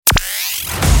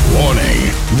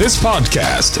This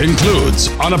podcast includes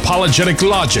unapologetic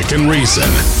logic and reason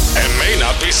and may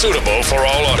not be suitable for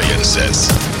all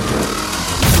audiences.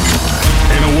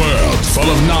 In a world full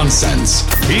of nonsense,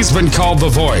 he's been called the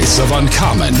voice of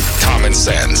uncommon common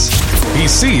sense. He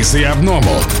sees the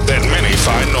abnormal that many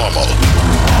find normal.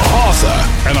 Author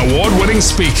and award-winning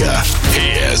speaker,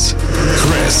 he is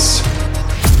Chris.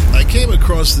 I came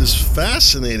across this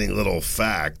fascinating little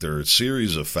fact, or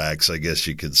series of facts, I guess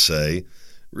you could say.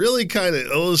 Really kind of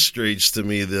illustrates to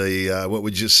me the, what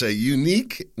would you say,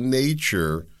 unique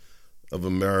nature of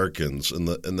Americans and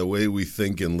the way we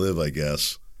think and live, I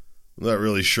guess. I'm not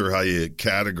really sure how you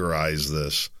categorize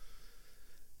this.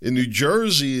 In New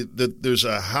Jersey, there's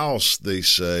a house, they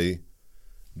say,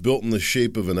 built in the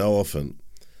shape of an elephant.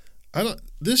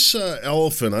 This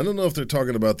elephant, I don't know if they're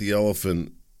talking about the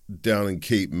elephant down in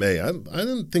Cape May. I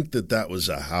didn't think that was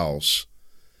a house.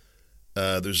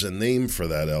 There's a name for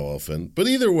that elephant. But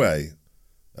either way,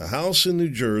 a house in New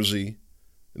Jersey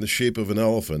in the shape of an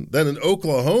elephant. Then in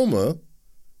Oklahoma,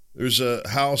 there's a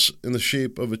house in the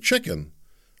shape of a chicken.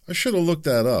 I should have looked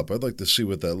that up. I'd like to see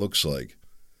what that looks like.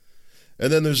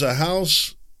 And then there's a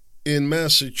house in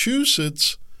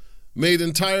Massachusetts made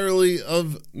entirely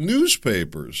of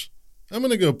newspapers. I'm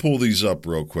going to go pull these up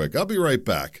real quick. I'll be right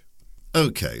back.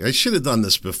 Okay, I should have done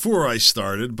this before I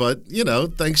started, but,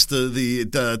 thanks to the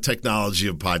technology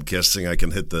of podcasting, I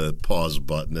can hit the pause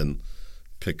button and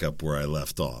pick up where I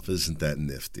left off. Isn't that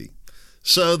nifty?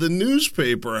 So the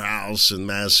newspaper house in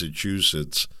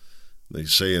Massachusetts, they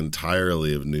say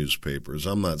entirely of newspapers.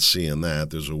 I'm not seeing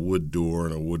that. There's a wood door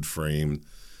and a wood frame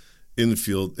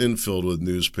infilled with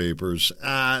newspapers.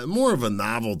 More of a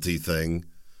novelty thing,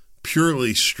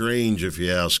 purely strange if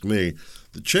you ask me.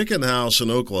 The chicken house in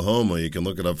Oklahoma, you can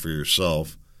look it up for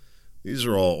yourself. These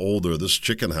are all older. This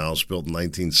chicken house built in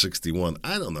 1961.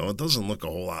 I don't know. It doesn't look a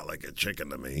whole lot like a chicken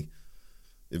to me.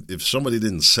 If somebody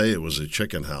didn't say it was a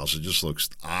chicken house, it just looks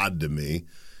odd to me.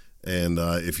 And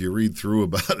if you read through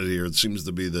about it here, it seems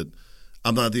to be that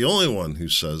I'm not the only one who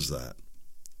says that.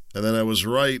 And then I was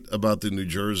right about the New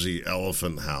Jersey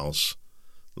elephant house,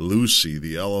 Lucy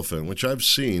the elephant, which I've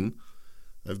seen.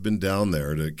 I've been down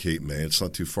there to Cape May. It's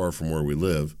not too far from where we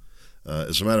live.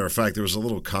 As a matter of fact, there was a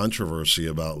little controversy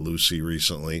about Lucy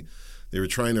recently. They were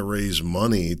trying to raise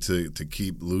money to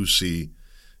keep Lucy,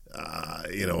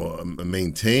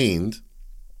 maintained.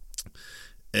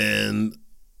 And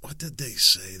what did they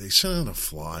say? They sent out a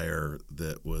flyer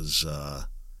that was, I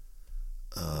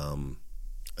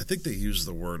think they used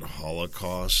the word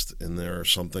Holocaust in there or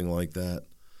something like that.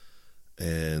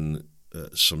 And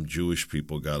some Jewish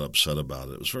people got upset about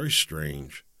it. It was very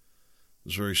strange.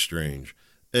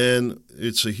 And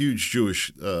it's a huge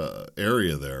Jewish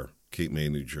area there, Cape May,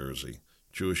 New Jersey.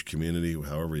 Jewish community,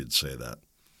 however you'd say that.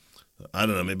 I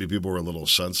don't know. Maybe people were a little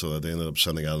sensitive. They ended up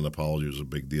sending out an apology. It was a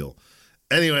big deal.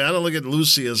 Anyway, I don't look at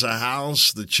Lucy as a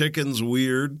house. The chicken's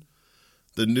weird.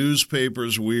 The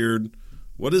newspaper's weird.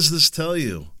 What does this tell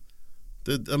you?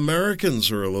 That Americans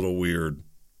are a little weird.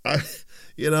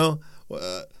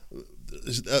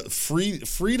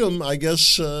 Freedom, I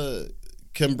guess,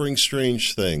 can bring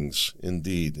strange things,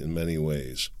 indeed, in many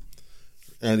ways.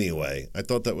 Anyway, I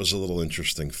thought that was a little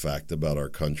interesting fact about our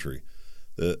country.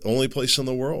 The only place in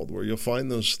the world where you'll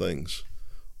find those things.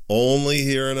 Only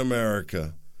here in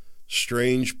America.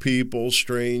 Strange people,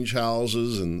 strange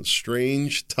houses, and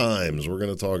strange times. We're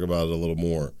going to talk about it a little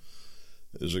more.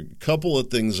 There's a couple of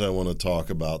things I want to talk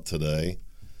about today.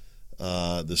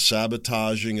 The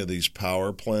sabotaging of these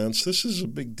power plants. This is a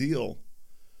big deal.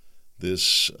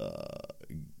 This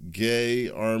gay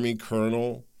Army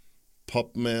colonel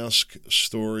pup mask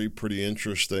story, pretty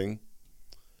interesting.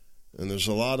 And there's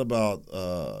a lot about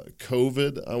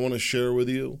COVID I want to share with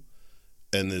you.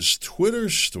 And this Twitter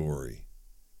story.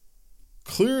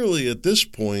 Clearly, at this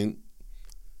point,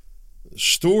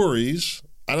 stories,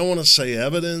 I don't want to say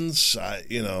evidence,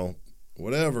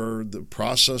 whatever, the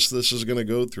process this is going to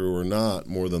go through or not,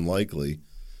 more than likely,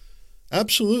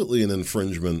 absolutely an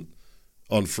infringement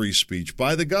on free speech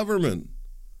by the government.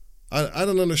 I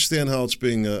don't understand how it's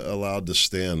being allowed to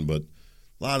stand, but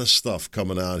a lot of stuff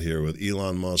coming out here with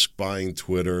Elon Musk buying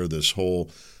Twitter, this whole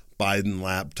Biden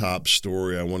laptop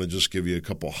story. I want to just give you a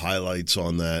couple highlights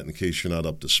on that in case you're not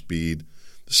up to speed.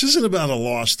 This isn't about a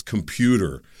lost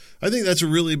computer. I think that's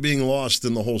really being lost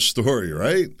in the whole story,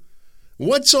 right?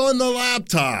 What's on the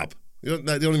laptop? They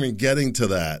don't even getting to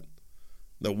that.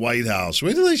 The White House.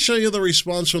 Wait till they show you the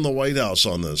response from the White House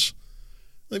on this.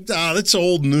 Like, that's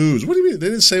old news. What do you mean? They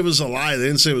didn't say it was a lie. They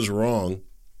didn't say it was wrong.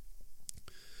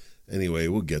 Anyway,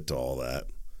 we'll get to all that.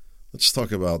 Let's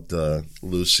talk about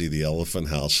Lucy the Elephant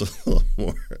House a little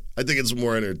more. I think it's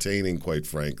more entertaining, quite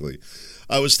frankly.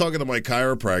 I was talking to my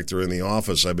chiropractor in the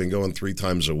office. I've been going 3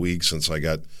 times a week since I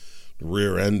got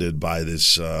rear-ended by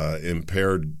this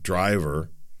impaired driver.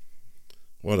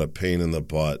 What a pain in the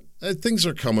butt. Things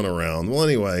are coming around. Well,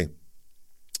 anyway,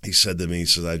 he said to me, he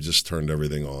said, I've just turned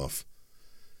everything off.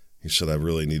 He said, I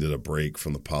really needed a break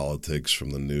from the politics,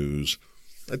 from the news.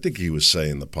 I think he was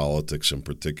saying the politics in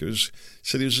particular. He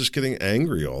said he was just getting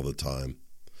angry all the time.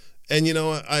 And,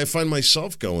 I find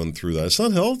myself going through that. It's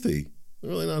not healthy.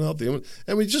 Really not healthy.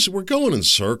 And we're going in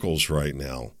circles right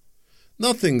now.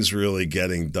 Nothing's really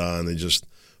getting done, and just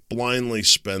blindly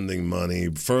spending money,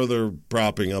 further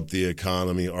propping up the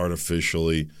economy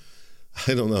artificially.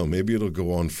 I don't know. Maybe it'll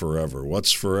go on forever.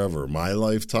 What's forever? My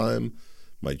lifetime?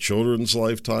 My children's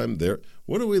lifetime?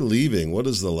 What are we leaving? What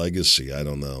is the legacy? I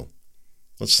don't know.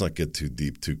 Let's not get too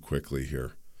deep too quickly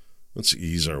here. Let's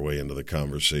ease our way into the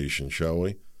conversation, shall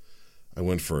we? I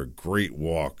went for a great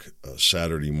walk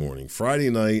Saturday morning. Friday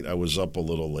night, I was up a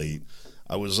little late.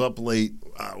 I was up late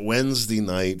Wednesday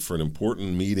night for an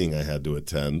important meeting I had to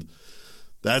attend.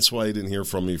 That's why you didn't hear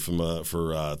from me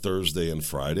for Thursday and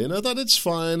Friday. And I thought it's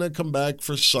fine. I come back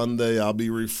for Sunday. I'll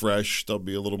be refreshed. I'll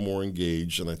be a little more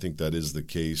engaged. And I think that is the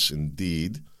case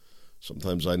indeed.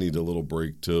 Sometimes I need a little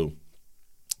break too.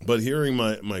 But hearing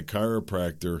my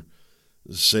chiropractor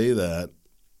say that,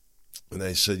 and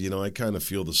I said, I kind of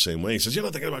feel the same way. He says, you're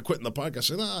not thinking about quitting the podcast?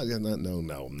 I said,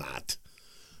 no, I'm not.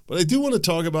 But I do want to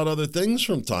talk about other things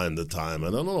from time to time.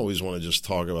 And I don't always want to just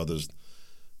talk about this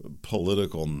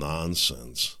political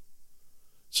nonsense.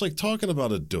 It's like talking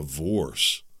about a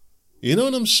divorce. You know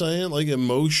what I'm saying? Like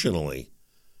emotionally.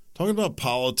 Talking about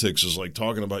politics is like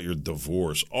talking about your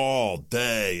divorce all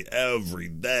day, every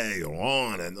day,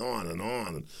 on and on and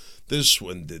on. And this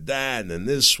one did that, and then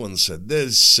this one said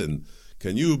this, and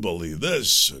can you believe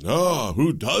this? And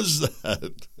who does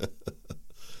that?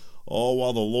 All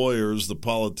while the lawyers, the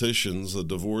politicians, the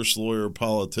divorce lawyer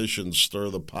politicians stir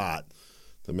the pot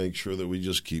to make sure that we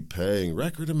just keep paying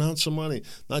record amounts of money.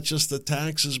 Not just the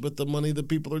taxes, but the money that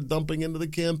people are dumping into the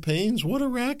campaigns. What a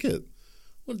racket.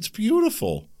 Well, it's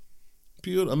beautiful.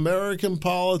 American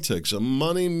politics, a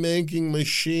money-making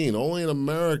machine. Only in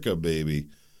America, baby.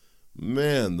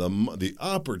 Man, the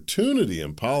opportunity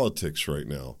in politics right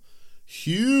now,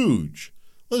 huge.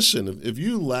 Listen, if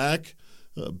you lack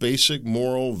basic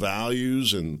moral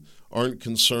values and aren't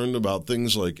concerned about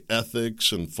things like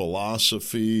ethics and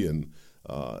philosophy and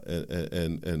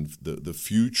the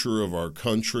future of our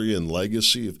country and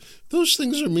legacy, if those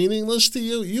things are meaningless to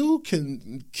you, you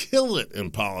can kill it in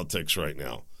politics right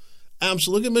now.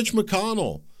 Absolutely. Look at Mitch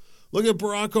McConnell. Look at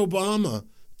Barack Obama.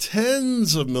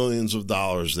 Tens of millions of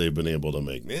dollars they've been able to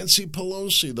make. Nancy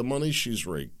Pelosi, the money she's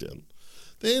raked in.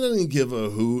 They didn't give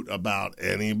a hoot about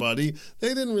anybody. They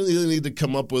didn't really need to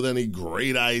come up with any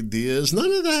great ideas.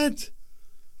 None of that.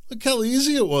 Look how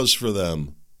easy it was for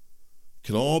them.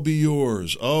 Can all be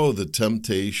yours. Oh, the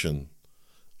temptation.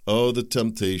 Oh, the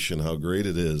temptation. How great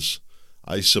it is.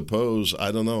 I suppose.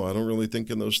 I don't know. I don't really think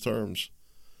in those terms.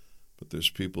 But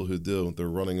there's people who do. They're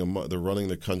running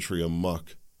the country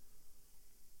amok.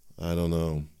 I don't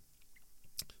know.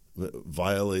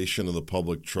 Violation of the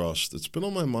public trust. It's been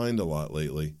on my mind a lot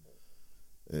lately.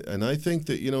 And I think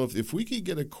that, if we could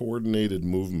get a coordinated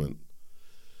movement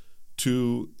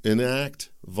to enact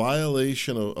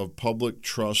violation of public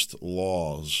trust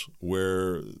laws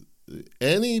where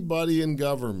anybody in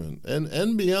government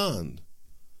and beyond,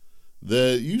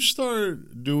 that you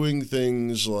start doing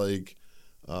things like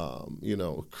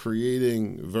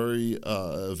creating very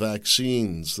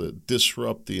vaccines that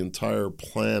disrupt the entire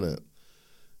planet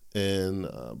and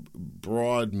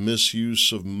broad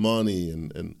misuse of money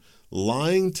and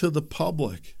lying to the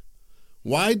public.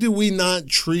 Why do we not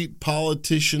treat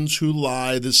politicians who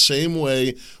lie the same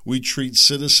way we treat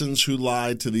citizens who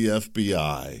lie to the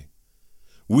FBI?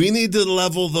 We need to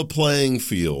level the playing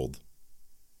field.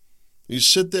 You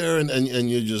sit there and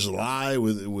you just lie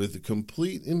with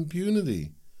complete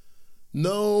impunity.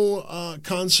 No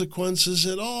consequences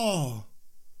at all.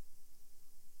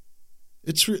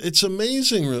 It's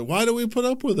amazing. Why do we put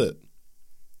up with it?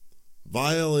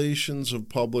 Violations of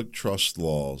public trust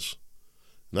laws.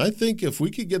 And I think if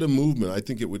we could get a movement, I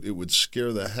think it would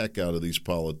scare the heck out of these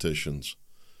politicians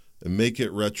and make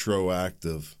it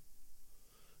retroactive.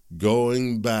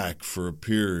 Going back for a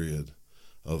period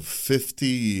of 50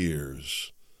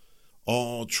 years,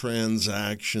 all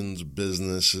transactions,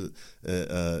 business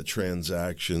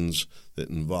transactions that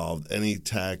involved any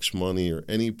tax money or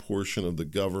any portion of the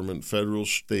government, federal,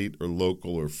 state, or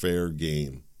local, or fair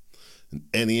game. And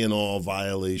any and all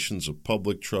violations of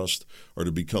public trust are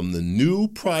to become the new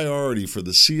priority for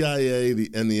the CIA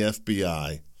and the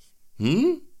FBI.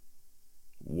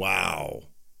 Wow.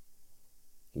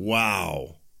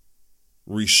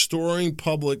 Restoring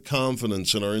public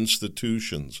confidence in our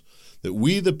institutions, that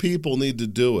we the people need to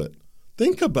do it.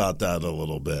 Think about that a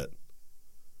little bit.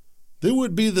 They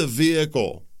would be the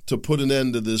vehicle to put an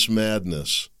end to this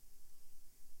madness.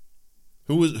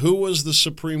 Who was the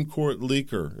Supreme Court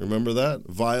leaker? Remember that?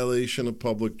 Violation of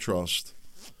public trust.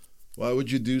 Why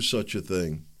would you do such a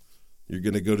thing? You're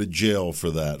going to go to jail for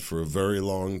that for a very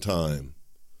long time.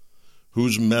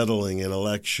 Who's meddling in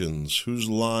elections? Who's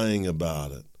lying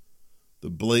about it? The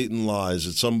blatant lies.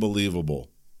 It's unbelievable.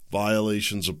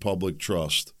 Violations of public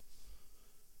trust.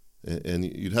 And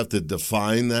you'd have to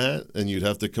define that, and you'd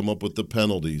have to come up with the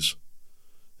penalties.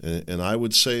 And I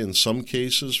would say in some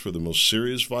cases, for the most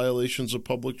serious violations of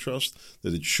public trust,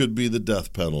 that it should be the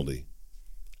death penalty.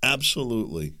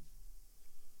 Absolutely.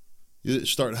 You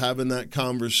start having that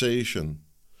conversation.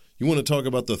 You want to talk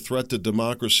about the threat to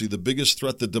democracy. The biggest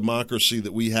threat to democracy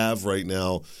that we have right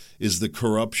now is the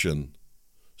corruption.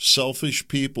 Selfish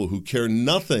people who care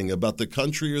nothing about the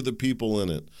country or the people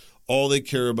in it. All they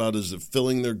care about is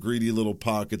filling their greedy little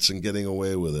pockets and getting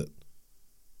away with it.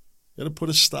 You got to put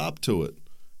a stop to it.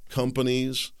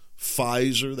 Companies,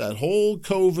 Pfizer, that whole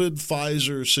COVID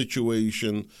Pfizer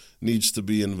situation needs to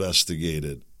be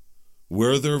investigated.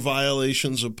 Were there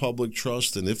violations of public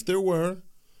trust? And if there were,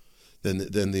 then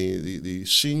the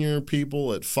senior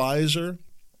people at Pfizer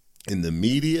and the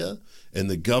media and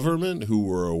the government who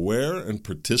were aware and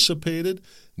participated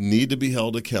need to be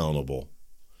held accountable.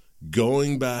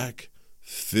 Going back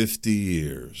 50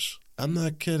 years. I'm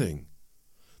not kidding.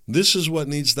 This is what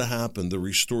needs to happen to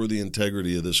restore the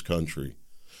integrity of this country,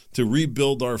 to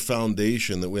rebuild our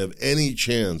foundation, that we have any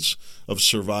chance of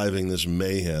surviving this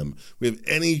mayhem. We have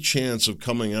any chance of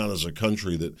coming out as a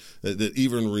country that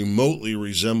even remotely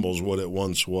resembles what it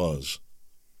once was.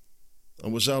 I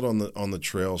was out on the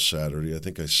trail Saturday. I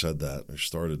think I said that. I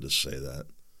started to say that.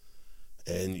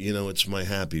 And, it's my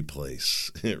happy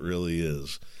place. It really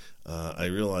is. I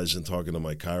realized in talking to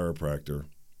my chiropractor,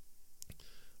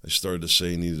 I started to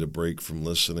say I needed a break from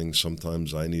listening.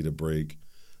 Sometimes I need a break.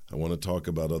 I want to talk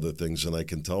about other things, and I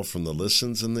can tell from the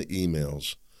listens and the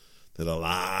emails that a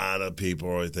lot of people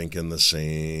are thinking the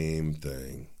same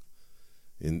thing.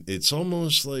 And it's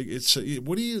almost like,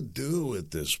 what do you do at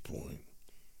this point?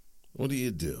 What do you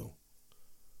do?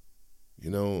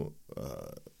 What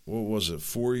was it,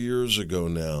 4 years ago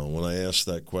now when I asked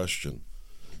that question?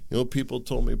 People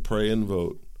told me pray and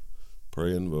vote.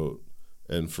 Pray and vote.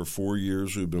 And for 4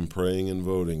 years we've been praying and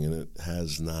voting, and it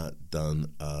has not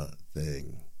done a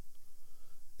thing.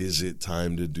 Is it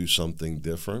time to do something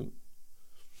different?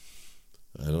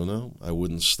 I don't know. I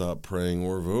wouldn't stop praying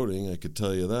or voting, I could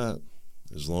tell you that.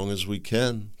 As long as we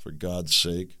can, for God's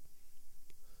sake.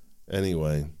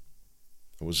 Anyway,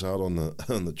 I was out on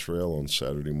the trail on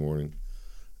Saturday morning,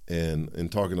 and in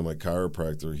talking to my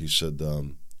chiropractor, he said,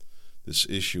 this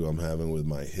issue I'm having with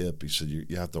my hip, he said,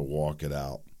 you have to walk it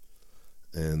out.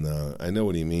 And I know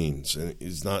what he means. And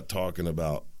he's not talking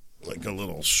about like a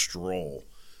little stroll.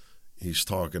 He's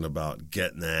talking about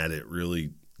getting at it,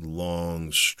 really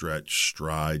long stretch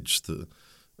strides to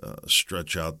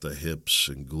stretch out the hips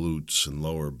and glutes and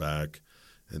lower back.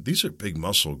 And these are big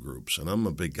muscle groups, and I'm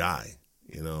a big guy,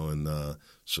 and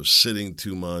so sitting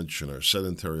too much and our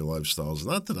sedentary lifestyles,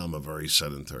 not that I'm a very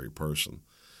sedentary person,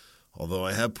 although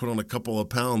I have put on a couple of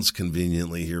pounds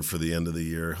conveniently here for the end of the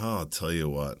year. I'll tell you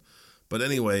what. But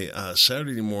anyway,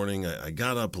 Saturday morning, I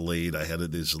got up late. I had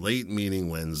this late meeting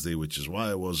Wednesday, which is why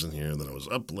I wasn't here. Then I was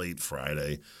up late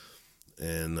Friday.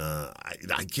 And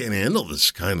I can't handle this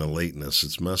kind of lateness.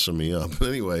 It's messing me up. But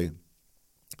anyway,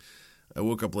 I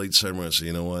woke up late Saturday morning and said,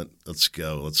 you know what? Let's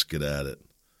go. Let's get at it.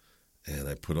 And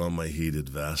I put on my heated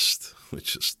vest,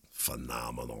 which is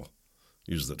phenomenal.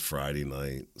 Used it Friday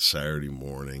night, Saturday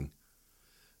morning.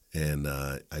 And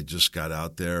I just got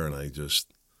out there and I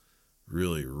just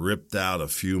really ripped out a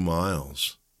few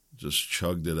miles, just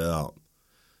chugged it out.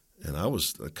 And I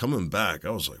was coming back,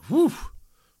 I was like, whew,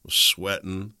 I was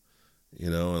sweating,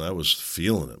 and I was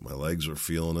feeling it. My legs were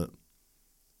feeling it.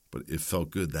 But it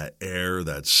felt good, that air,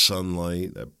 that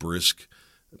sunlight, that brisk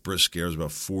air was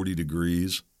about 40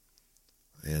 degrees.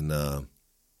 And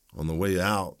on the way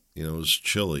out, it was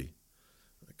chilly.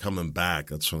 Coming back,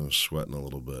 that's when I was sweating a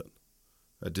little bit.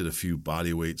 I did a few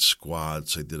body weight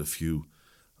squats. I did a few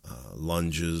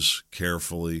lunges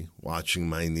carefully, watching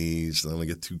my knees. Don't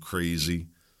get too crazy.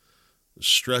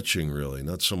 Stretching, really,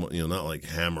 not so much, not like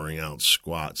hammering out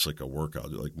squats like a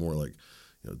workout, like more like,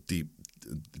 deep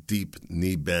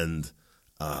knee bend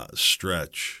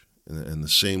stretch, and the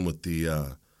same with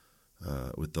the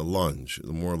lunge,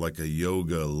 more like a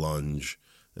yoga lunge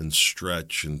and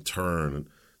stretch and turn. It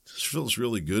just feels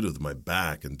really good with my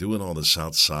back and doing all this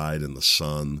outside in the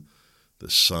sun,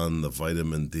 the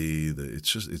vitamin D.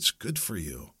 It's good for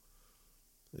you.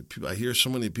 I hear so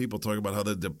many people talk about how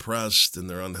they're depressed and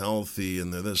they're unhealthy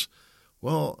and they're this.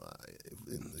 Well,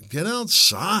 get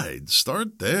outside.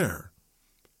 Start there.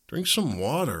 Drink some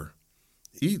water.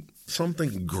 Eat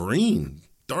something green,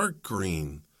 dark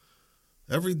green,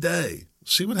 every day.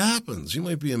 See what happens. You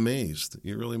might be amazed.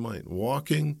 You really might.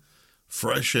 Walking,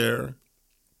 fresh air,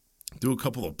 do a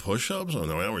couple of push-ups. Oh,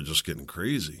 no, now we're just getting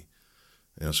crazy.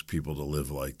 Ask people to live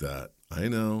like that. I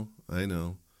know.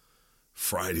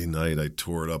 Friday night, I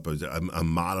tore it up. I'm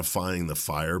modifying the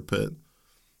fire pit.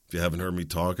 If you haven't heard me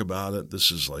talk about it,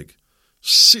 this is like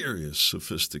serious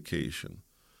sophistication.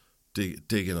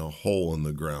 Digging a hole in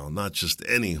the ground, not just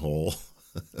any hole.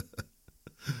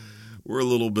 We're a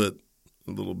little bit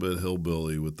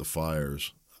hillbilly with the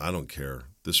fires. I don't care.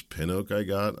 This pin oak I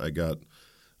got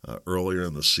earlier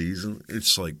in the season.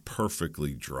 It's like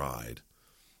perfectly dried.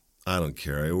 I don't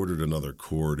care. I ordered another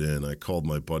cord in. I called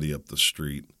my buddy up the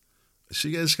street. I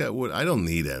said, you guys got wood? I don't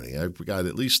need any. I've got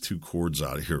at least 2 cords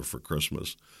out of here for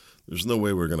Christmas. There's no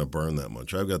way we're going to burn that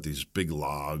much. I've got these big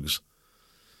logs.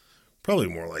 Probably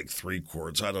more like 3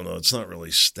 cords. I don't know. It's not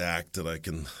really stacked that I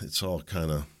can. It's all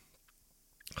kind of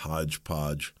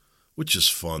hodgepodge, which is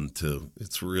fun too.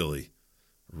 It's really,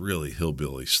 really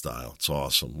hillbilly style. It's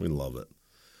awesome. We love it.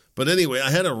 But anyway, I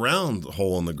had a round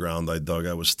hole in the ground I dug.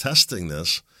 I was testing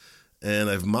this, and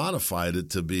I've modified it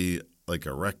to be like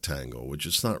a rectangle, which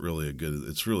is not really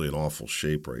it's really an awful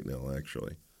shape right now,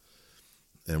 actually.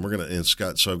 And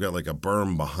so I've got like a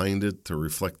berm behind it to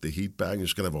reflect the heat back. You're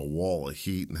just going to have a wall of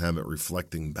heat and have it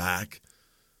reflecting back.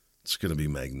 It's going to be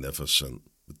magnificent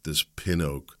with this pin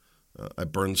oak. I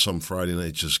burned some Friday night.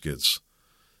 It just gets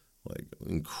like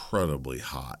incredibly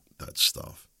hot, that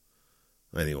stuff.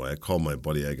 Anyway, I called my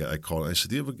buddy. I called. I said,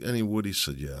 do you have any wood? He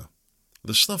said, yeah.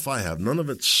 The stuff I have, none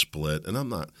of it's split. And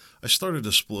I started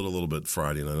to split a little bit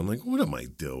Friday night. I'm like, what am I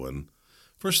doing?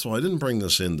 First of all, I didn't bring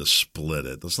this in to split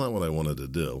it. That's not what I wanted to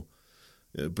do.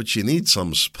 But you need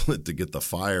some split to get the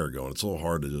fire going. It's a little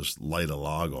hard to just light a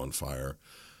log on fire.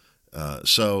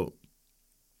 So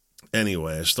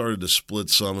anyway, I started to split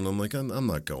some, and I'm like, I'm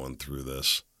not going through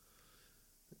this.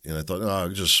 And I thought, I'll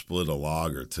just split a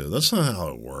log or 2. That's not how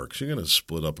it works. You're going to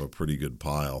split up a pretty good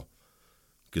pile,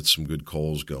 get some good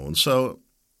coals going. So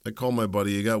I called my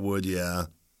buddy. You got wood? Yeah.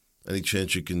 Any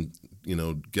chance you can,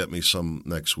 get me some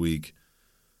next week?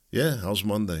 Yeah, how's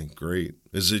Monday? Great.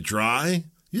 Is it dry?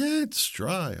 Yeah, it's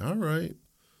dry. All right.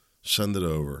 Send it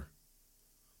over.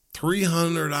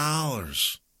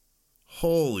 $300.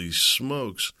 Holy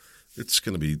smokes. It's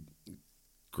going to be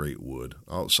great wood.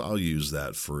 I'll use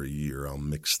that for a year. I'll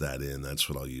mix that in. That's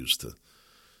what I'll use to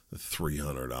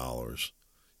 $300.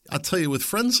 I'll tell you, with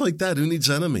friends like that, who needs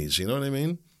enemies? You know what I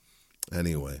mean?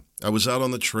 Anyway, I was out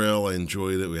on the trail. I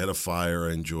enjoyed it. We had a fire.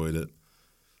 I enjoyed it.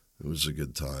 It was a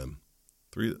good time.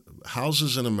 3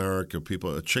 houses in America,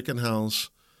 people, a chicken house,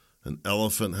 an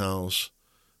elephant house,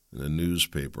 and a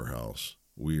newspaper house.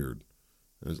 Weird.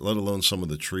 Let alone some of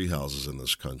the tree houses in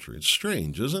this country. It's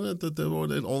strange, isn't it, that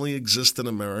it only exists in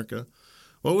America?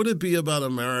 What would it be about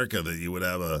America that you would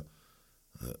have a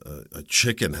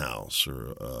chicken house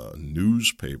or a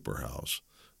newspaper house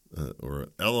or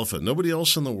an elephant? Nobody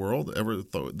else in the world ever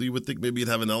thought. You would think maybe you'd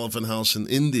have an elephant house in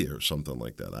India or something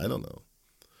like that. I don't know.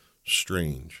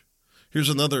 Strange. Here's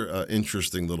another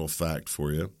interesting little fact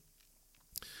for you.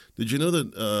 Did you know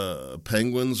that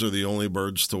penguins are the only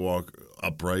birds to walk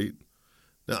upright?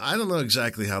 Now, I don't know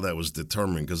exactly how that was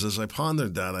determined, because as I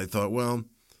pondered that, I thought, well,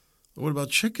 what about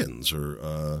chickens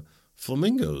or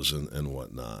flamingos and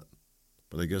whatnot?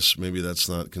 But I guess maybe that's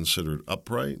not considered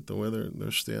upright, the way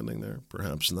they're standing there.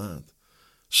 Perhaps not.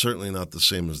 Certainly not the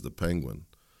same as the penguin.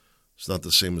 It's not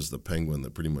the same as the penguin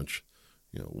that pretty much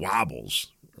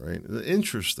wobbles, right?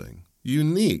 Interesting.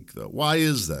 Unique, though. Why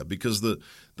is that? Because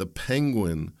the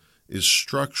penguin is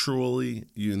structurally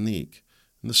unique.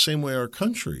 In the same way our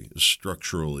country is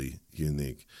structurally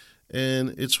unique.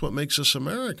 And it's what makes us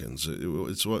Americans.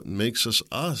 It's what makes us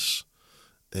us.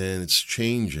 And it's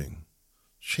changing.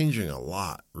 Changing a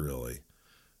lot, really.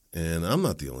 And I'm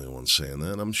not the only one saying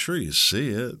that. I'm sure you see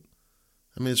it.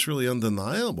 I mean, it's really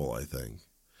undeniable, I think.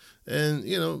 And,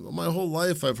 my whole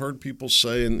life I've heard people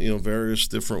say in, various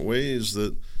different ways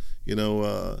that,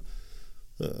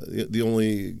 the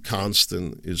only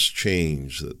constant is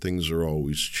change, that things are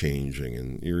always changing,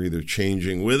 and you're either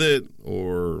changing with it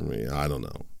or, I don't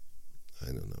know.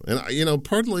 I don't know. And,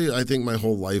 partly I think my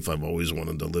whole life I've always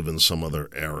wanted to live in some other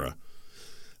era.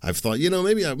 I've thought,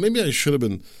 maybe I should have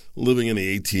been living in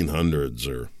the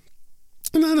 1800s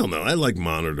and I don't know. I like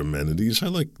modern amenities. I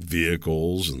like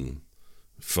vehicles and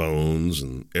phones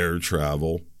and air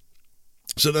travel.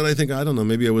 So then I think, I don't know,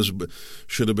 maybe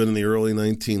should have been in the early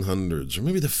 1900s or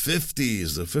maybe the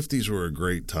 50s. The 50s were a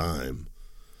great time.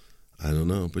 I don't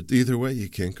know. But either way, you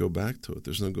can't go back to it.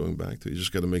 There's no going back to it. You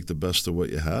just got to make the best of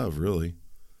what you have, really.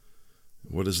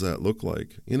 What does that look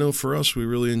like? For us, we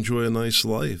really enjoy a nice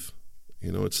life.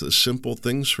 It's the simple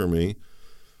things for me.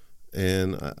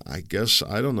 And I guess,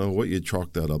 I don't know what you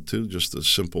chalk that up to, just the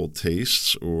simple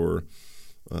tastes or,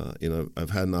 I've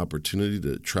had an opportunity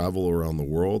to travel around the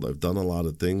world. I've done a lot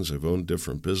of things. I've owned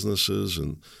different businesses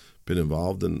and been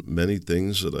involved in many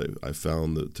things that I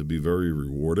found to be very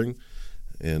rewarding.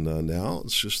 And now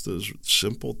it's just those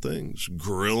simple things.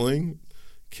 Grilling.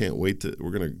 Can't wait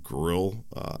we're going to grill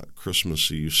Christmas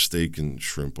Eve steak and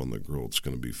shrimp on the grill. It's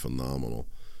going to be phenomenal.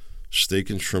 Steak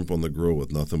and shrimp on the grill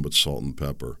with nothing but salt and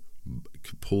pepper.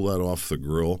 Pull that off the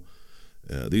grill.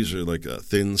 These are like a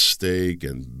thin steak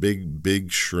and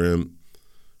big shrimp.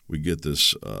 We get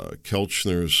this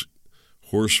Kelchner's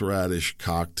horseradish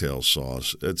cocktail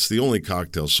sauce. It's the only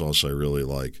cocktail sauce I really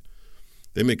like.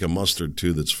 They make a mustard,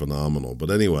 too, that's phenomenal. But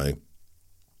anyway,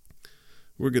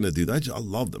 we're going to do that. I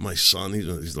love that. My son,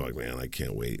 he's like, man, I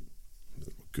can't wait.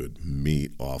 Good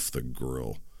meat off the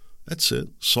grill. That's it.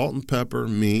 Salt and pepper,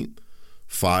 meat,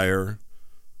 fire,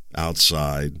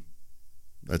 outside.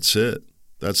 That's it.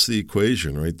 That's the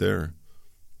equation right there.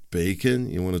 Bacon.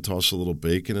 You want to toss a little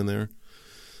bacon in there?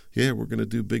 Yeah, we're going to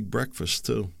do big breakfast,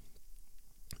 too.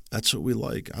 That's what we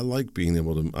like. I like being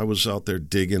able to. I was out there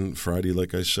digging Friday,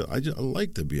 like I said. I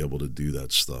like to be able to do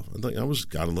that stuff. I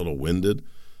got a little winded.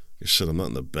 Like I said, I'm not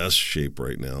in the best shape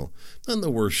right now. Not in the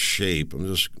worst shape. I'm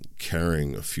just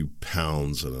carrying a few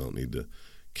pounds that I don't need to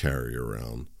carry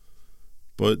around.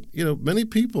 But, many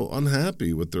people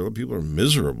unhappy with people are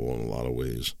miserable in a lot of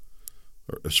ways,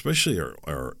 especially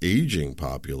our aging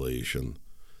population.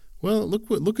 Well,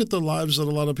 look at the lives that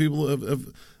a lot of people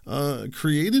have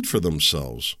created for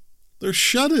themselves. They're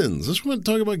shut-ins. This is what I'm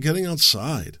talking about, getting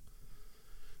outside.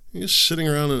 You're just sitting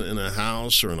around in a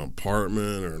house or an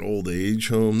apartment or an old age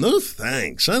home. No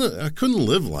thanks. I couldn't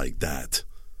live like that.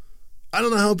 I don't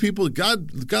know how people,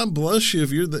 God bless you if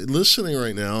you're listening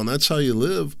right now and that's how you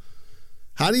live.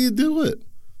 How do you do it?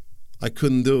 I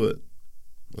couldn't do it.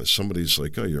 Somebody's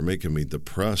like, oh, you're making me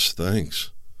depressed.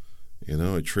 Thanks.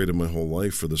 I traded my whole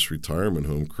life for this retirement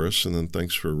home, Chris, and then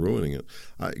thanks for ruining it.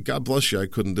 God bless you. I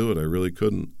couldn't do it. I really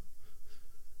couldn't.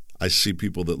 I see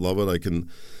people that love it. I can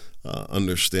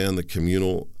understand the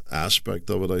communal aspect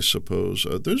of it, I suppose.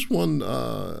 There's one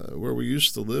where we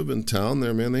used to live in town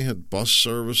there, man. They had bus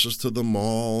services to the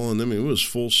mall, and it was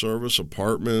full-service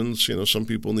apartments. Some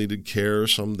people needed care,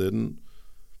 some didn't.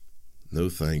 No,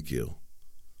 thank you.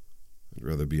 I'd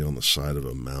rather be on the side of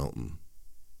a mountain.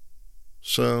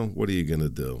 So what are you going to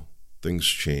do? Things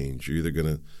change. You're either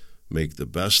going to make the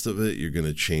best of it, you're going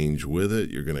to change with it,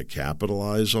 you're going to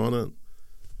capitalize on it.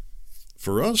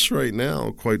 For us right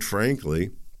now, quite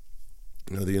frankly,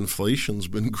 the inflation's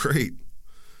been great.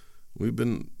 We've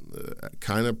been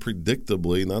kind of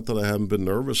predictably, not that I haven't been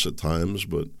nervous at times,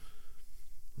 but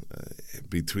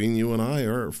between you and I,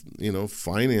 our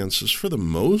finances, for the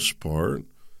most part,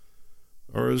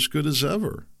 are as good as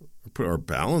ever. Our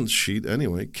balance sheet,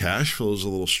 anyway, cash flow is a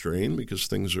little strained because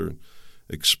things are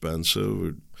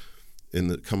expensive.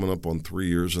 Coming up on 3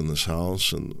 years in this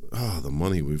house, and the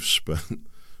money we've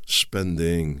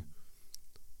spending.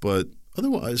 But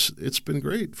otherwise, it's been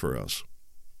great for us.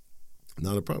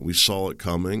 Not a problem. We saw it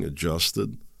coming,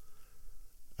 adjusted.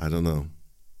 I don't know.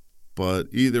 But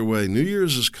either way, New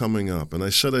Year's is coming up. And I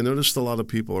said I noticed a lot of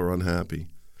people are unhappy.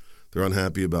 They're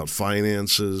unhappy about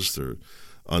finances. They're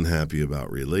unhappy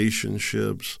about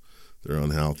relationships. They're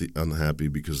unhappy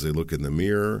because they look in the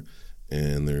mirror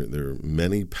and they're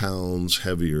many pounds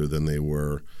heavier than they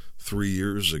were 3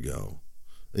 years ago.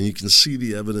 And you can see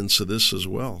the evidence of this as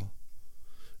well.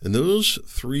 And those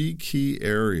three key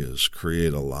areas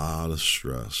create a lot of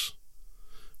stress.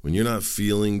 When you're not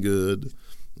feeling good,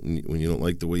 when you don't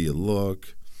like the way you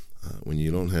look, when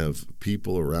you don't have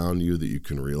people around you that you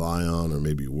can rely on, or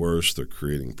maybe worse, they're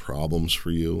creating problems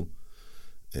for you,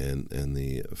 and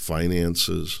the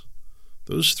finances,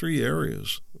 those three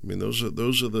areas. I mean, those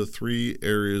are the three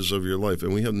areas of your life.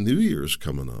 And we have New Year's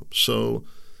coming up. So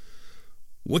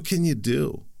what can you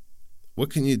do? What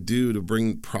can you do to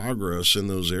bring progress in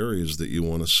those areas that you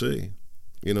want to see?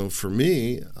 For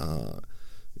me,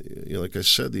 like I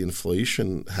said, the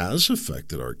inflation has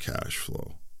affected our cash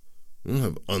flow. We don't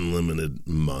have unlimited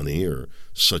money or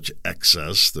such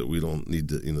excess that we don't need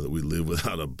to, that we live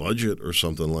without a budget or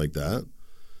something like that.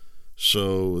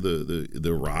 So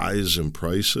the rise in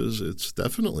prices, it's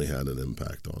definitely had an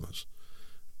impact on us.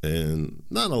 And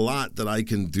not a lot that I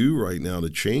can do right now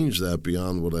to change that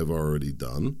beyond what I've already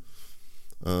done.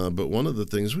 But one of the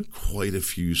things, we have quite a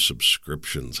few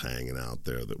subscriptions hanging out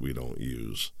there that we don't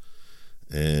use.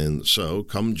 And so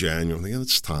come January, I'm thinking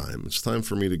it's time. It's time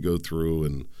for me to go through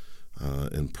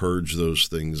and purge those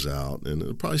things out. And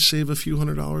it'll probably save a few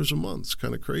 $100s a month. It's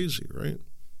kind of crazy, right?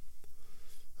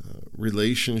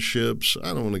 Relationships,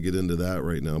 I don't want to get into that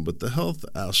right now, but the health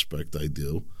aspect I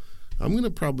do. I'm going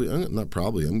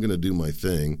to do my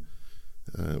thing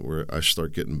where I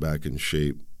start getting back in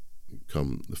shape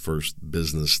come the first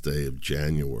business day of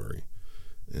January.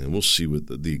 And we'll see what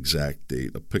the exact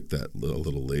date. I'll pick that a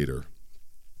little later.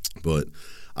 But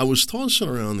I was tossing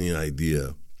around the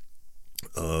idea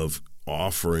of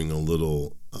offering a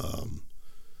little,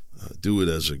 do it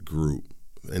as a group,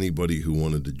 anybody who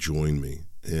wanted to join me.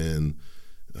 And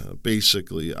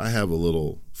basically, I have a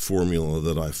little formula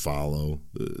that I follow,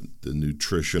 the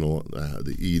nutritional,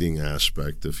 the eating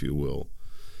aspect, if you will,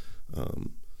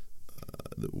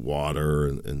 the water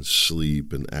and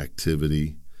sleep and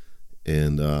activity.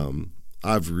 And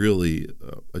I've really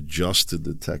adjusted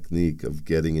the technique of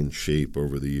getting in shape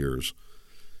over the years.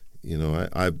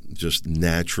 I just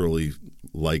naturally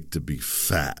like to be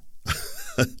fat.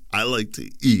 I like to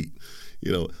eat.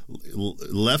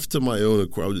 Left to my own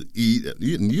accord, I would eat,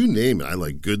 you name it. I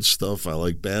like good stuff. I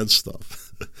like bad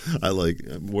stuff.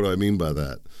 What do I mean by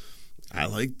that? I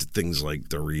like things like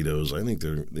Doritos. I think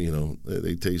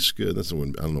they taste good. I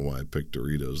don't know why I picked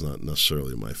Doritos, not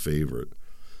necessarily my favorite.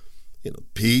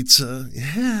 Pizza,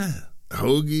 yeah.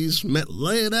 Hoagies,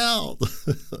 lay it out.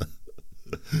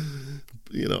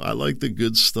 I like the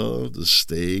good stuff, the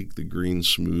steak, the green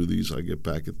smoothies. I get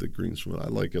back at the green smoothie. I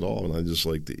like it all, and I just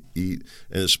like to eat,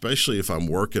 and especially if I'm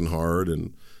working hard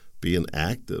and being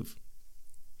active.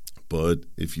 But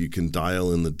if you can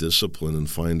dial in the discipline and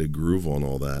find a groove on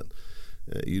all that,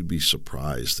 you'd be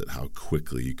surprised at how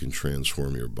quickly you can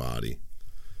transform your body.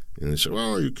 And they say,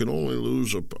 well, you can only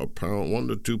lose a pound, 1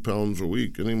 to 2 pounds a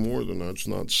week. Any more than that's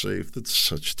not safe. That's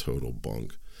such total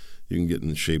bunk. You can get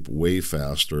in shape way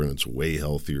faster, and it's way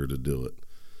healthier to do it.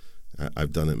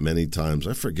 I've done it many times.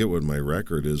 I forget what my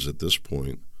record is at this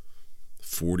point.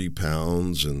 40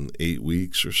 pounds in 8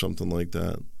 weeks or something like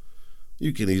that.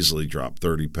 You can easily drop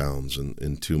 30 pounds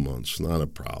in 2 months. Not a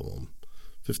problem.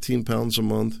 15 pounds a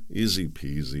month, easy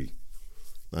peasy.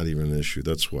 Not even an issue.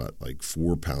 That's like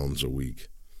 4 pounds a week.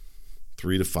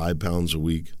 3 to 5 pounds a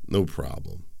week, no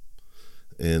problem.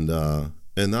 And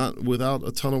not without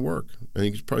a ton of work. And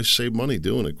you could probably save money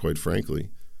doing it, quite frankly.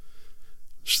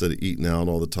 Instead of eating out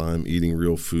all the time, eating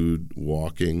real food,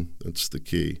 walking, that's the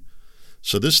key.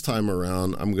 So this time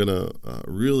around, I'm going to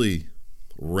really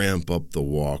ramp up the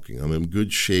walking. I'm in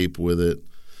good shape with it.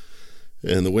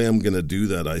 And the way I'm going to do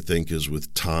that, I think, is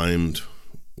with timed,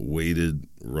 weighted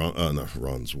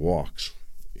walks.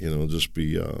 Just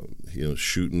be,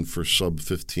 shooting for sub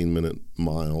 15-minute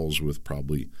miles with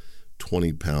probably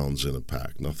 20 pounds in a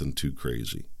pack, nothing too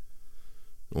crazy.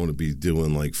 I want to be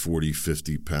doing like 40,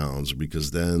 50 pounds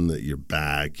because then your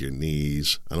back, your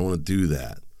knees, I don't want to do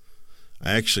that.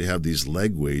 I actually have these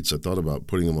leg weights. I thought about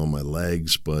putting them on my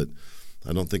legs, but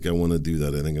I don't think I want to do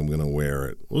that. I think I'm going to wear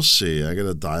it. We'll see. I got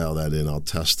to dial that in. I'll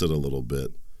test it a little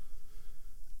bit.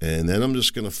 And then I'm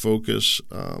just going to focus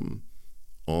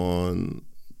on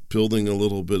building a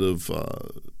little bit of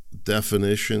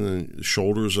definition in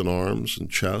shoulders and arms and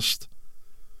chest,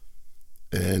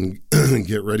 and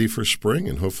get ready for spring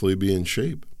and hopefully be in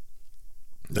shape.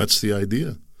 That's the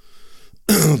idea.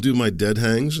 I'll do my dead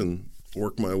hangs and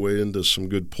work my way into some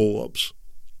good pull-ups,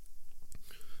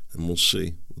 and we'll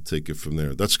see. We'll take it from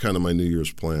there. That's kind of my New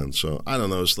Year's plan. So I don't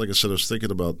know. It's like I said, I was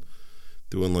thinking about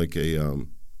doing like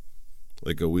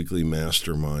a weekly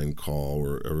mastermind call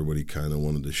where everybody kind of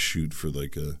wanted to shoot for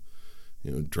like a,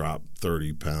 drop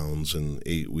 30 pounds in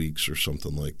 8 weeks or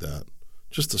something like that.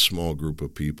 Just a small group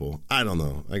of people. I don't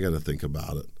know. I got to think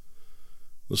about it.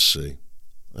 Let's see.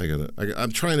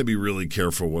 I'm trying to be really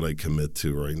careful what I commit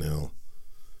to right now.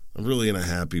 I'm really in a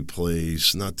happy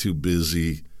place, not too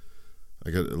busy.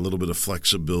 I got a little bit of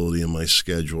flexibility in my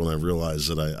schedule, and I realize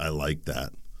that I like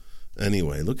that.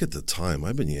 Anyway, look at the time.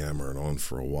 I've been yammering on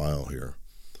for a while here.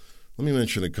 Let me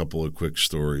mention a couple of quick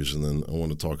stories, and then I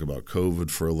want to talk about COVID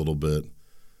for a little bit,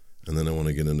 and then I want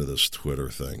to get into this Twitter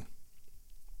thing.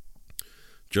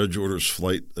 Judge orders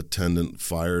flight attendant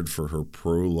fired for her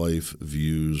pro-life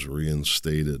views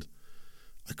reinstated.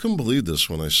 I couldn't believe this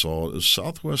when I saw it. It was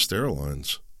Southwest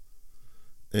Airlines.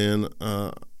 And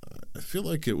I feel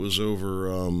like it was over,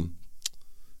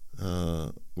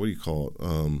 what do you call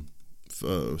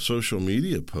it, social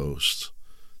media posts.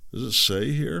 Does it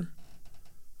say here?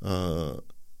 The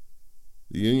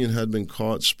union had been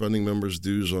caught spending members'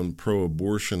 dues on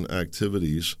pro-abortion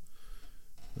activities.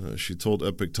 She told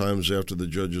Epoch Times after the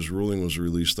judge's ruling was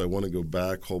released, "I want to go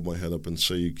back, hold my head up, and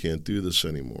say you can't do this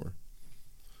anymore."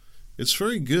 It's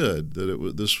very good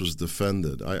that this was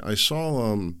defended. I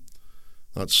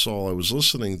was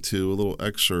listening to a little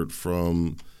excerpt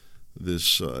from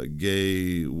this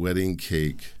gay wedding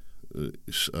cake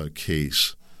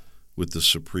case with the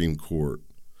Supreme Court.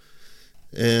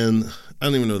 And I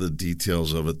don't even know the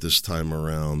details of it this time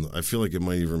around. I feel like it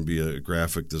might even be a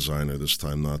graphic designer this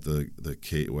time, not the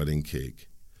wedding cake.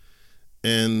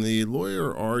 And the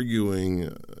lawyer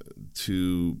arguing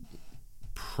to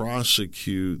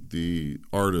prosecute the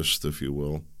artist, if you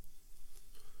will,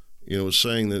 was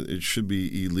saying that it should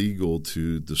be illegal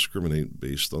to discriminate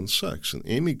based on sex. And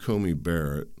Amy Coney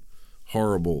Barrett,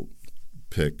 horrible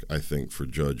pick, I think, for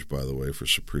judge, by the way, for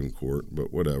Supreme Court,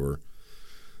 but whatever.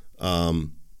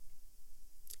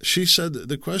 She said,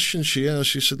 the question she asked,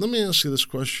 she said, let me ask you this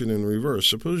question in reverse.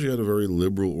 Suppose you had a very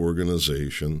liberal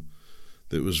organization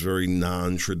that was very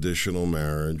non-traditional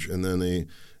marriage, and then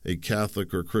a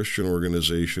Catholic or Christian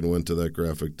organization went to that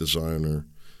graphic designer,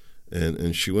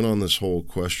 and she went on this whole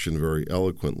question very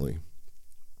eloquently.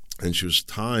 And she was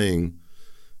tying,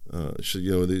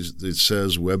 it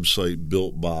says website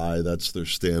built by, that's their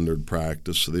standard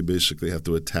practice, so they basically have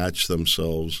to attach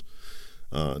themselves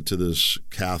to this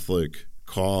Catholic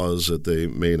cause that they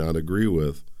may not agree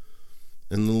with.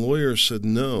 And the lawyer said,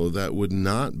 no, that would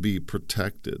not be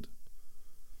protected.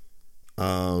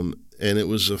 And it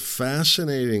was a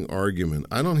fascinating argument.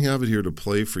 I don't have it here to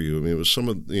play for you. I mean, it was some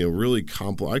of, really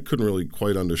complex. I couldn't really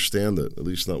quite understand it, at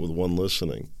least not with one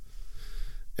listening.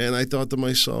 And I thought to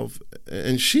myself,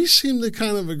 and she seemed to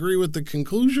kind of agree with the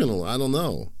conclusion. I don't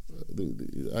know.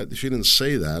 She didn't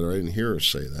say that, or I didn't hear her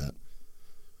say that.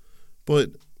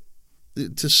 But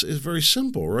it's very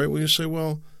simple, right? When you say,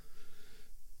 well,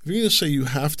 if you're going to say you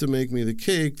have to make me the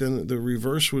cake, then the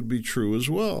reverse would be true as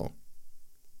well.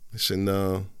 I say,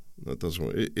 no, that doesn't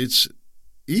work. It's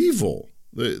evil.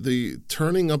 The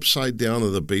turning upside down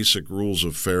of the basic rules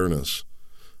of fairness.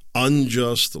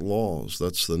 Unjust laws,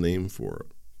 that's the name for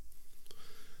it.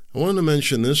 I wanted to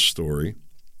mention this story.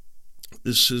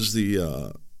 This is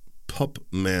the pup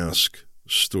mask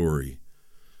story.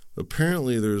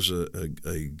 Apparently there's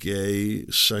a gay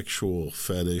sexual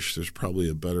fetish, there's probably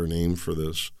a better name for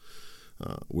this,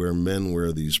 where men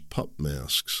wear these pup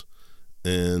masks.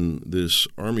 And this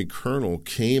Army colonel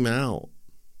came out,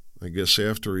 I guess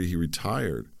after he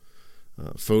retired,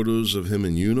 photos of him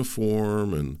in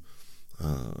uniform and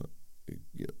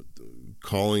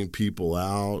calling people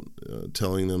out,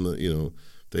 telling them that,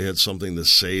 they had something to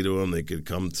say to him, they could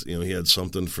come, he had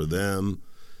something for them.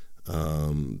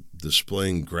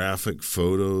 Displaying graphic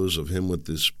photos of him with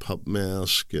this pup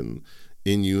mask and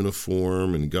in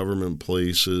uniform in government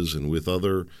places and with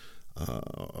other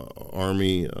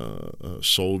Army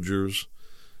soldiers.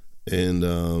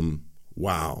 And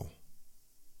wow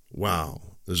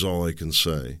is all I can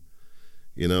say.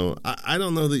 I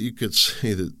don't know that you could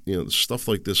say that, stuff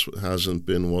like this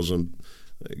wasn't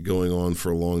going on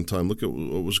for a long time. Look at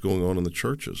what was going on in the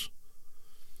churches.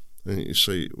 And you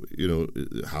say,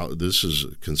 how this is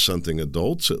consenting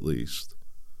adults at least.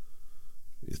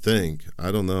 You think? I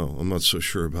don't know. I'm not so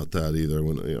sure about that either.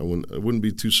 I wouldn't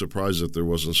be too surprised if there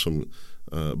wasn't some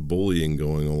bullying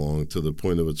going along to the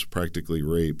point of it's practically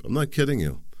rape. I'm not kidding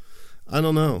you. I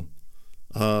don't know.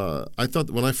 I thought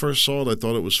when I first saw it, I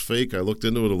thought it was fake. I looked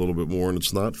into it a little bit more, and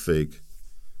it's not fake.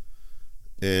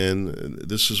 And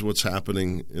this is what's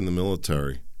happening in the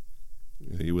military.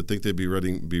 You would think they'd be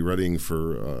readying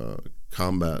for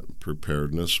combat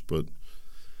preparedness, but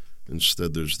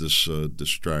instead there's this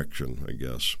distraction, I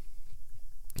guess.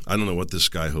 I don't know what this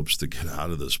guy hopes to get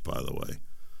out of this, by the way.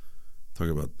 Talk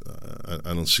about,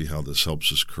 I don't see how this helps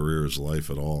his career, his life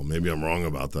at all. Maybe I'm wrong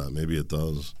about that. Maybe it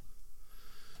does.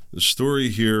 The story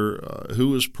here,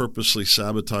 who is purposely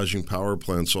sabotaging power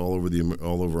plants all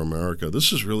over America?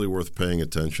 This is really worth paying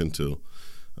attention to.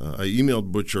 I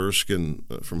emailed Butch Erskine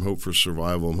from Hope for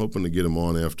Survival. I'm hoping to get him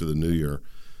on after the new year.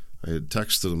 I had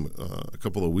texted him a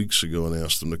couple of weeks ago and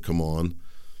asked him to come on,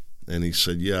 and he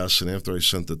said yes. And after I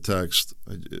sent the text,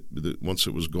 once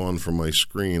it was gone from my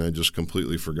screen, I just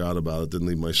completely forgot about it, didn't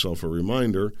leave myself a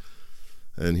reminder.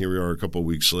 And here we are a couple of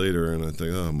weeks later, and I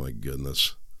think, oh, my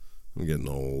goodness, I'm getting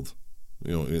old.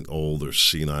 old or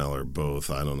senile or both.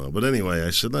 I don't know. But anyway,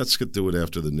 I said, let's do it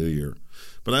after the new year.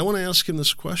 But I want to ask him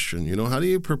this question. How do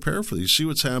you prepare for this? You see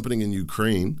what's happening in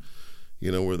Ukraine,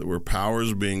 where power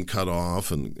is being cut off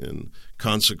and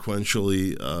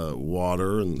consequentially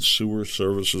water and sewer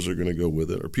services are going to go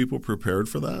with it. Are people prepared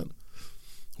for that?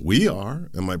 We are.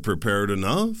 Am I prepared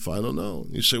enough? I don't know.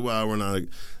 You say, well, we're not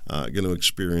going to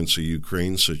experience a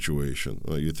Ukraine situation.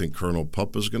 Well, you think Colonel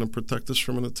Pupp is going to protect us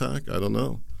from an attack? I don't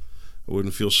know. I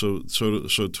wouldn't feel so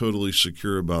totally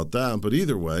secure about that. But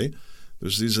either way,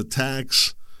 there's these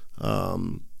attacks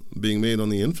being made on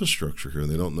the infrastructure here,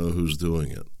 and they don't know who's doing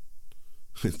it.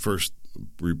 The first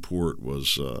report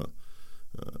was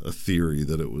a theory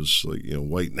that it was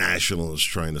white nationalists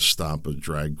trying to stop a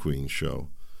drag queen show.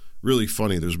 Really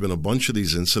funny. There's been a bunch of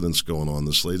these incidents going on.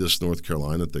 This latest North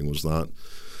Carolina thing was not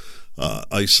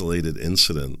isolated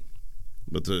incident,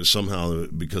 but somehow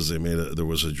because there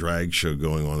was a drag show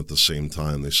going on at the same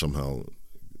time, they somehow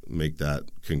make that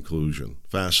conclusion.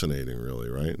 Fascinating, really,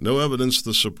 right? No evidence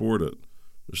to support it.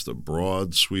 Just a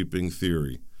broad, sweeping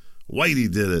theory.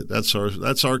 Whitey did it.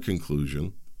 That's our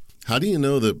conclusion. How do you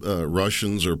know that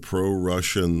Russians or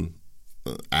pro-Russian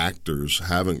actors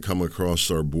haven't come across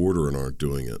our border and aren't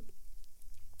doing it?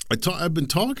 I've been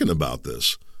talking about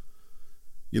this.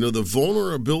 The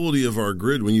vulnerability of our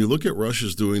grid, when you look at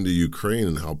Russia's doing to Ukraine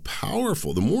and how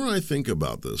powerful, the more I think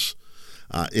about this,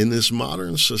 in this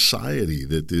modern society,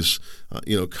 that this,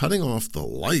 cutting off the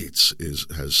lights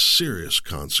has serious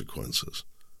consequences.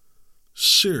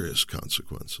 Serious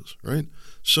consequences, right?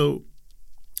 So,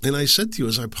 and I said to you,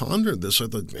 as I pondered this, I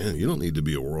thought, man, you don't need to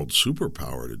be a world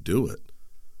superpower to do it.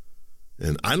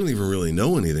 And I don't even really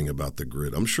know anything about the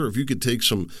grid. I'm sure if you could take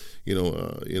some,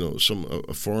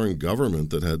 a foreign government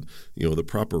that had, the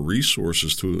proper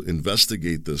resources to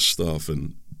investigate this stuff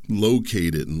and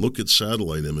locate it and look at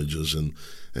satellite images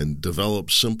and develop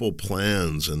simple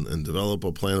plans and develop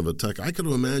a plan of attack, I could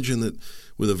imagine that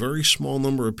with a very small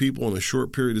number of people in a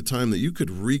short period of time that you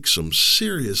could wreak some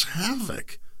serious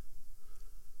havoc.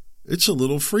 It's a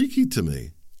little freaky to me.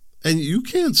 And you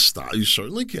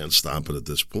certainly can't stop it at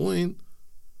this point.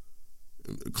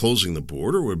 Closing the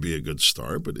border would be a good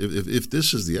start, but if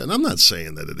this is and I'm not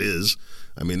saying that it is.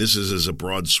 I mean, this is as a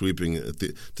broad sweeping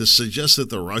to suggest that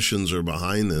the Russians are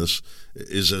behind this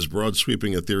is as broad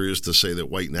sweeping a theory as to say that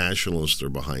white nationalists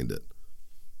are behind it.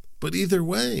 But either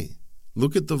way,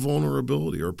 look at the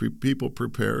vulnerability. Are people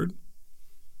prepared?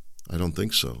 I don't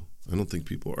think so. I don't think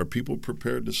are people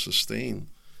prepared to sustain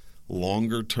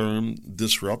longer term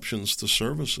disruptions to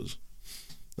services.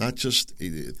 Not just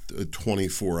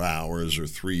 24 hours or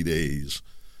 3 days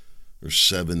or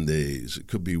 7 days. It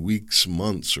could be weeks,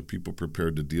 months. Are people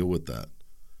prepared to deal with that?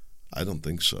 I don't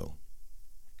think so.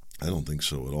 I don't think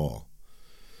so at all.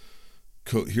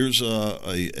 Here's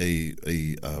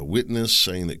a witness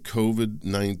saying that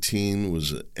COVID-19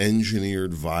 was an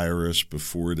engineered virus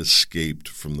before it escaped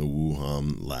from the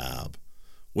Wuhan lab.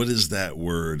 What does that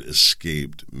word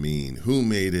escaped mean? Who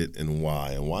made it and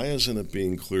why? And why isn't it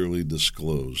being clearly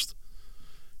disclosed?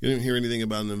 You didn't hear anything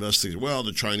about an investigation. Well,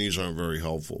 the Chinese aren't very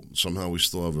helpful. Somehow we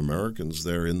still have Americans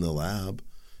there in the lab.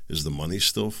 Is the money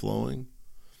still flowing?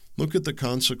 Look at the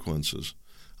consequences.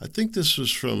 I think this was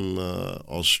from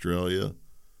Australia.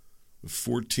 A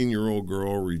 14-year-old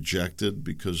girl rejected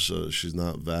because she's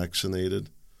not vaccinated.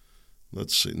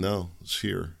 Let's see. No, it's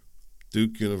here.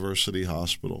 Duke University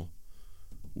Hospital.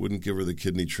 Wouldn't give her the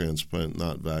kidney transplant,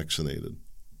 not vaccinated.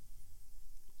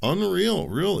 Unreal,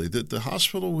 really, that the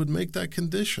hospital would make that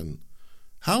condition.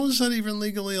 How is that even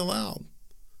legally allowed?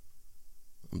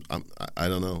 I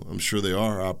don't know. I'm sure they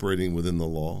are operating within the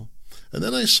law. And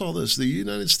then I saw this. The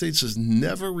United States has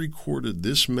never recorded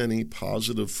this many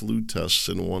positive flu tests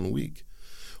in 1 week.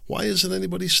 Why isn't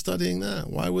anybody studying that?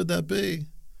 Why would that be?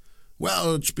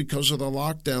 Well, it's because of the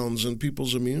lockdowns and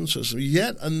people's immune system.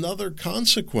 Yet another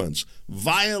consequence,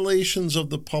 violations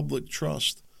of the public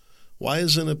trust. Why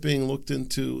isn't it being looked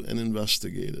into and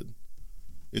investigated?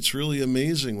 It's really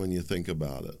amazing when you think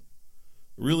about it.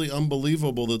 Really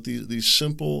unbelievable that these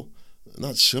simple,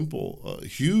 not simple,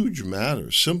 huge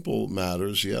matters, simple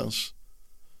matters, yes,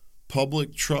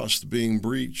 public trust being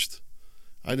breached.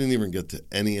 I didn't even get to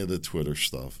any of the Twitter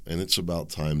stuff, and it's about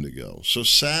time to go. So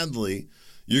sadly,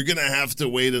 you're going to have to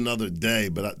wait another day,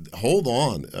 but hold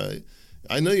on.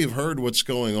 I know you've heard what's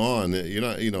going on.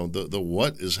 The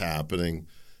what is happening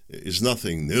is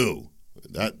nothing new.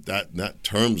 That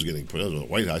term's getting put out of the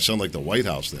White House. I sound like the White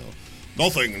House now.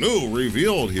 Nothing new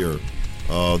revealed here.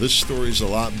 This story's a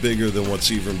lot bigger than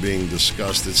what's even being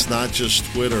discussed. It's not just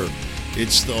Twitter.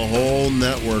 It's the whole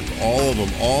network, all of them,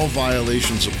 all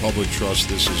violations of public trust.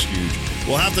 This is huge.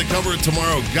 We'll have to cover it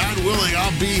tomorrow. God willing,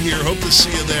 I'll be here. Hope to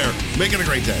see you there. Make it a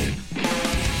great day.